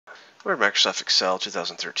We're at Microsoft Excel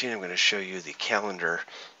 2013. I'm going to show you the calendar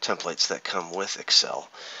templates that come with Excel.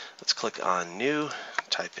 Let's click on New,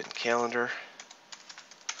 type in Calendar,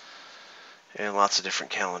 and lots of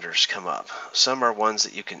different calendars come up. Some are ones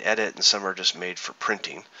that you can edit and some are just made for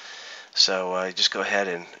printing. So just go ahead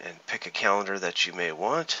and pick a calendar that you may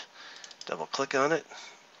want, double click on it,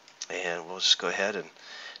 and we'll just go ahead and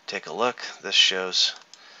take a look. This shows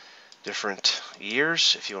different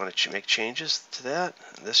years if you want to make changes to that.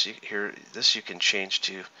 This you can change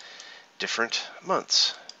to different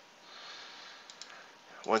months.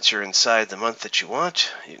 Once you're inside the month that you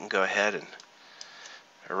want, you can go ahead and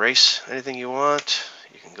erase anything you want.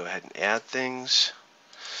 You can go ahead and add things.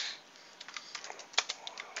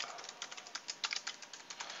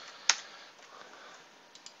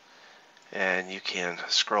 And you can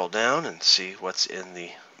scroll down and see what's in the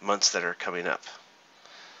months that are coming up.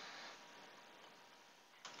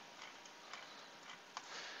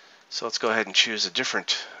 So let's go ahead and choose a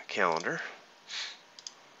different calendar.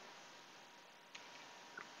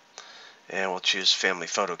 And we'll choose Family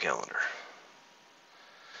Photo Calendar.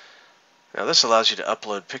 Now this allows you to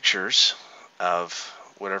upload pictures of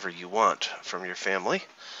whatever you want from your family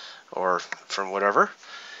or from whatever.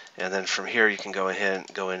 And then from here you can go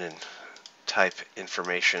in and type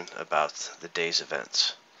information about the day's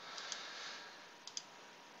events.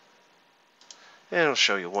 And it'll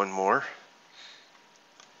show you one more.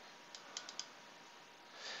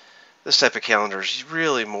 This type of calendar is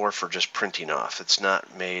really more for just printing off. It's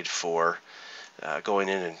not made for going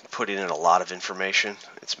in and putting in a lot of information.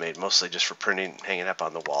 It's made mostly just for printing, hanging up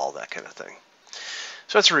on the wall, that kind of thing.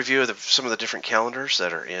 So that's a review of some of the different calendars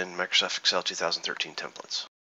that are in Microsoft Excel 2013 templates.